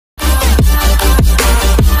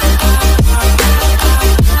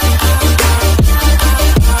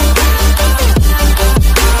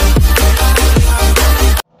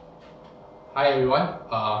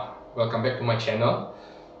welcome back to my channel.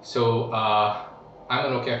 So I'm a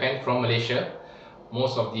Nokia fan from Malaysia.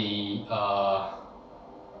 Most of the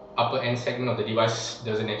upper end segment of the device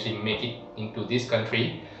doesn't actually make it into this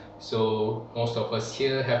country, so most of us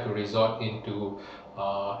here have to resort into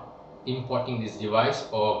importing this device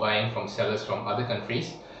or buying from sellers from other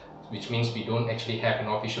countries, which means we don't actually have an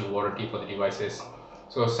official warranty for the devices.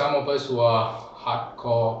 So some of us who are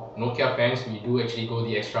hardcore Nokia fans, we do actually go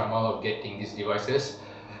the extra mile of getting these devices,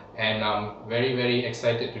 and I'm very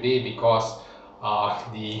excited today because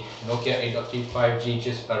the Nokia 8.3 5G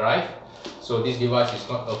just arrived. So this device is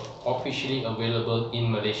not officially available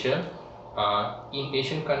in Malaysia. In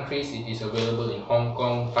Asian countries, it is available in Hong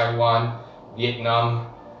Kong, Taiwan,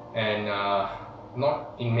 Vietnam, and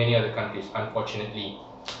not in many other countries, unfortunately.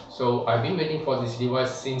 So I've been waiting for this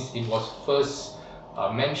device since it was first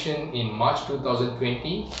mentioned in March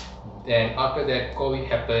 2020. Then after that, COVID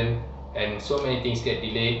happened and so many things get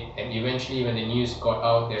delayed, and eventually when the news got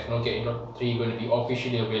out that Nokia 8.3 going to be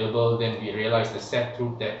officially available, then we realized the sad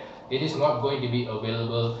truth that it is not going to be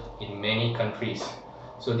available in many countries.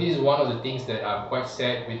 So this is one of the things that I'm quite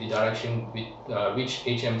sad with the direction with which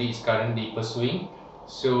HMD is currently pursuing.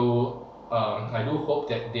 So I do hope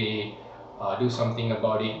that they do something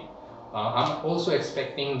about it. I'm also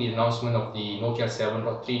expecting the announcement of the Nokia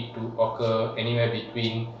 7.3 to occur anywhere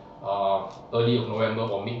between early of November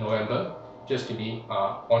or mid-November, just to be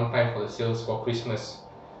on time for the sales for Christmas.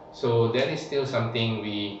 So that is still something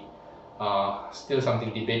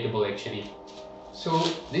debatable actually. So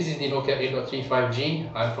this is the Nokia 8.3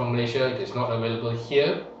 5G. I'm from Malaysia. It is not available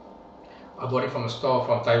here. I bought it from a store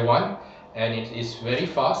from Taiwan, and it is very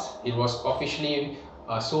fast. It was officially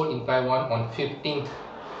sold in Taiwan on 15th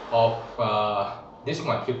of this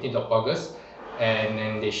month, 15th of August, and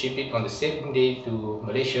then they shipped it on the same day to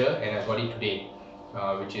Malaysia, and I got it today,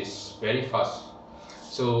 which is very fast.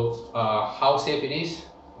 So how safe it is?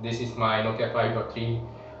 This is my Nokia 5.3,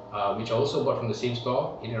 which I also bought from the same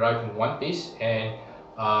store. It arrived in one piece, and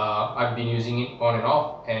I've been using it on and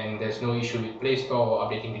off, and there's no issue with Play Store or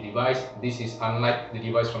updating the device. This is unlike the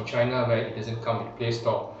device from China where it doesn't come with Play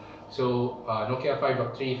Store. So Nokia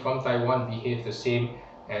 5.3 from Taiwan behaves the same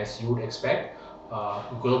as you would expect.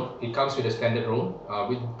 It comes with a standard ROM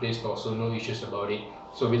with Play Store, so no issues about it.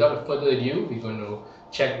 So without further ado, we're going to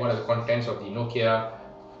check what are the contents of the Nokia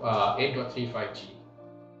 8.3 5G.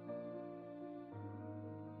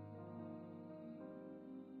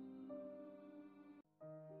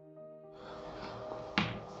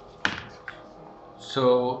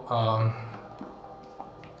 So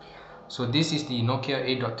this is the Nokia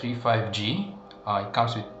 8.3 5G. It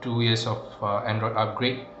comes with 2 years of Android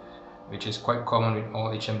upgrade, which is quite common with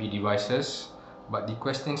all HMD devices. But the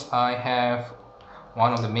questions I have,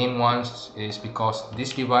 one of the main ones is because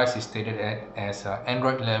this device is stated as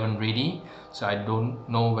Android 11 ready, so I don't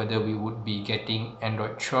know whether we would be getting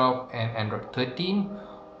Android 12 and Android 13,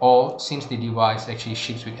 or since the device actually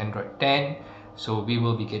ships with Android 10, so we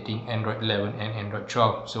will be getting Android 11 and Android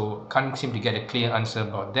 12. So can't seem to get a clear answer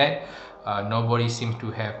about that. Nobody seems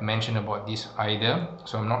to have mentioned about this either,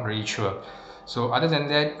 so I'm not really sure. So other than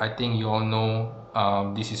that, I think you all know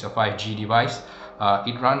this is a 5G device.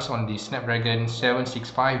 It runs on the Snapdragon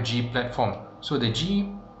 765G platform. So the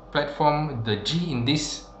G platform, the G in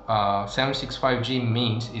this 765G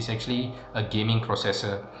means is actually a gaming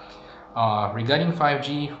processor. Regarding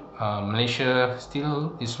 5G, Malaysia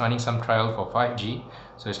still is running some trial for 5G,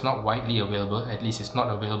 so it's not widely available. At least it's not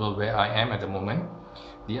available where I am at the moment.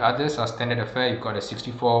 The others are standard affair. You've got a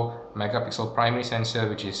 64 megapixel primary sensor,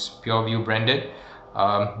 which is PureView branded,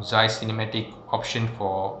 Zeiss cinematic option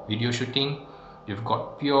for video shooting. You've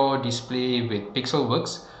got pure display with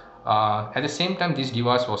Pixelworks. At the same time, this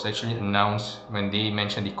device was actually announced when they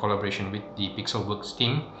mentioned the collaboration with the Pixelworks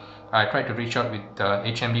team. I tried to reach out with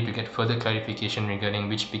HMD to get further clarification regarding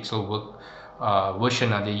which Pixelworks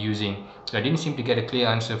version are they using. So I didn't seem to get a clear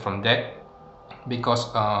answer from that, because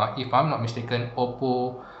if I'm not mistaken,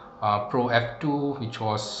 Oppo Pro F2, which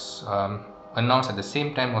was announced at the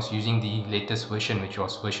same time, was using the latest version, which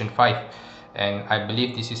was version 5, and I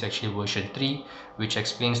believe this is actually version 3, which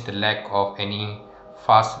explains the lack of any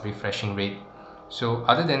fast refreshing rate. So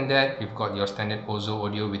other than that, you've got your standard Ozo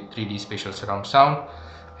audio with 3D spatial surround sound,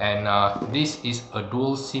 and this is a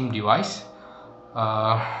dual SIM device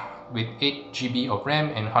with 8 GB of RAM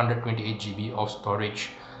and 128 GB of storage.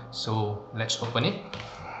 So let's open it.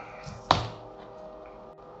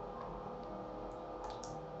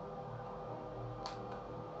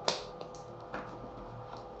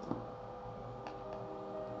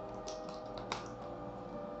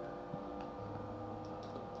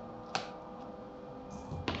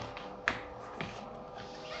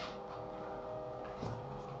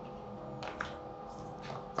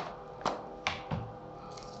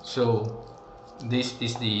 So this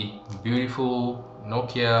is the beautiful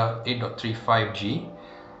Nokia 8.3 5G,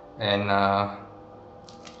 and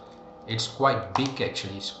it's quite big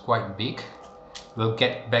actually, it's quite big. We'll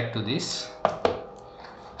get back to this.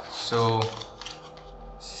 So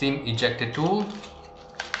SIM ejector tool,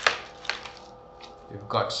 we've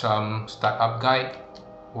got some startup guide,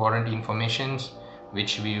 warranty informations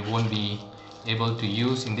which we won't be able to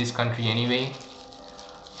use in this country anyway.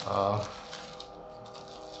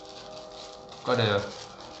 Got a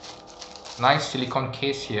nice silicone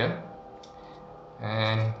case here,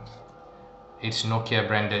 and it's Nokia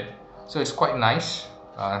branded, so it's quite nice.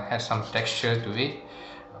 Has some texture to it.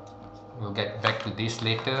 We'll get back to this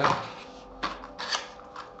later.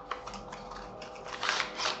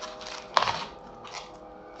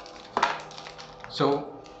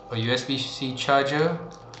 So a USB-C charger,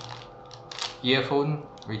 earphone,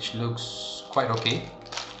 which looks quite okay,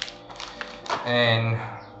 and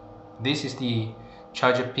this is the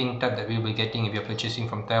charger pin tab that we'll be getting if you're purchasing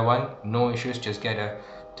from Taiwan. No issues, just get a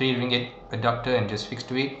 3 ringgit adapter and just fix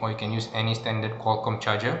to it, or you can use any standard Qualcomm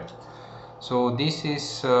charger. So this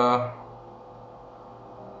is I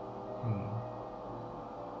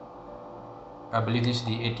believe this is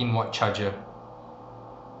the 18-watt charger.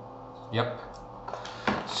 Yep.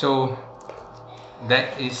 So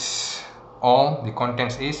that is all the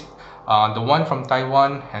contents is. The one from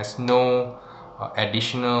Taiwan has no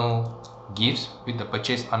additional gifts with the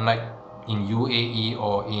purchase, unlike in UAE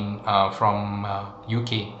or in from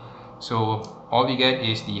UK. So all we get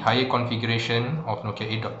is the higher configuration of Nokia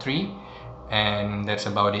 8.3, and that's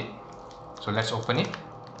about it. So let's open it.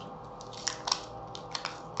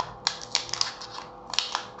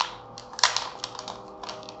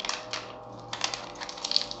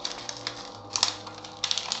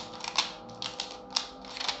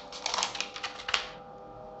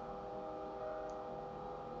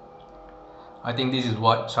 I think this is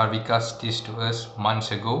what Sarvika stitched to us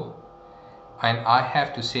months ago, and I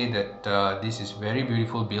have to say that this is very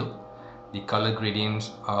beautiful build. The color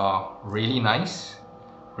gradients are really nice,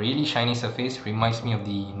 really shiny surface, reminds me of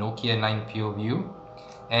the Nokia 9 Pure View,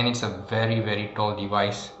 and it's a very tall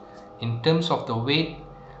device. In terms of the weight,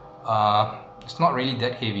 it's not really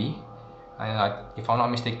that heavy. If I'm not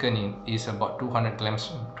mistaken, it is about 200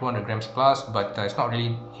 grams plus, but it's not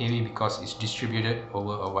really heavy because it's distributed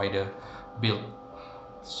over a wider build.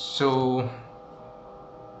 So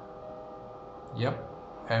yep,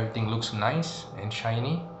 everything looks nice and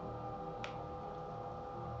shiny.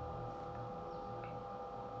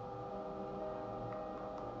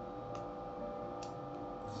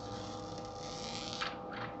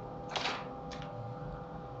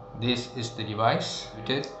 This is the device.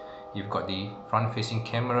 You've got the front facing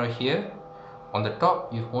camera here. On the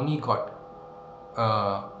top you've only got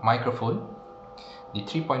a microphone. The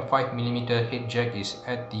 3.5mm head jack is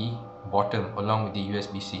at the bottom, along with the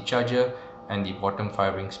USB-C charger and the bottom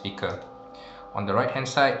 5-ring speaker. On the right hand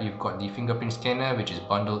side you've got the fingerprint scanner, which is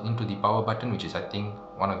bundled into the power button, which is I think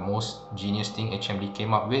one of the most genius thing HMD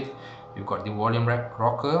came up with. You've got the volume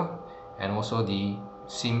rocker and also the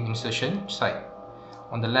SIM insertion side.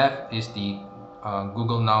 On the left is the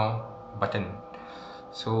Google Now button.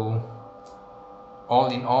 So all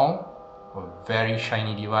in all, a very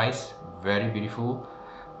shiny device, very beautiful.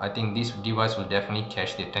 I think this device will definitely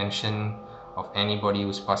catch the attention of anybody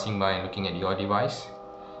who's passing by and looking at your device.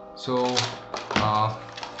 So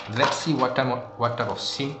let's see what type of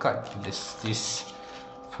SIM card this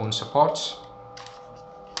phone supports.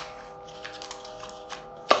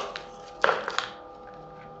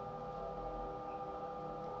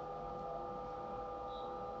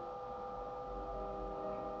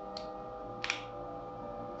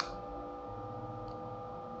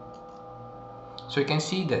 So you can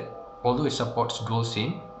see that although it supports dual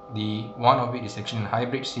SIM, the one of it is actually a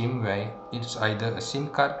hybrid SIM, where it's either a SIM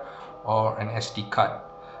card or an SD card.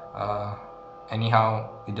 Anyhow,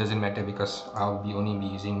 it doesn't matter because I'll only be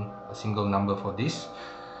using a single number for this.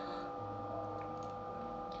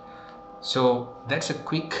 So that's a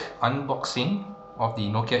quick unboxing of the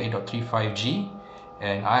Nokia 8.3 5G,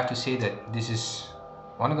 and I have to say that this is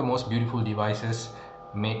one of the most beautiful devices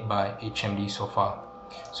made by HMD so far.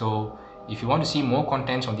 So if you want to see more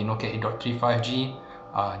contents on the Nokia 8.3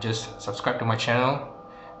 5G, just subscribe to my channel.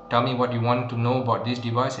 Tell me what you want to know about this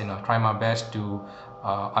device, and I'll try my best to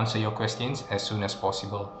answer your questions as soon as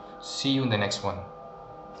possible. See you in the next one.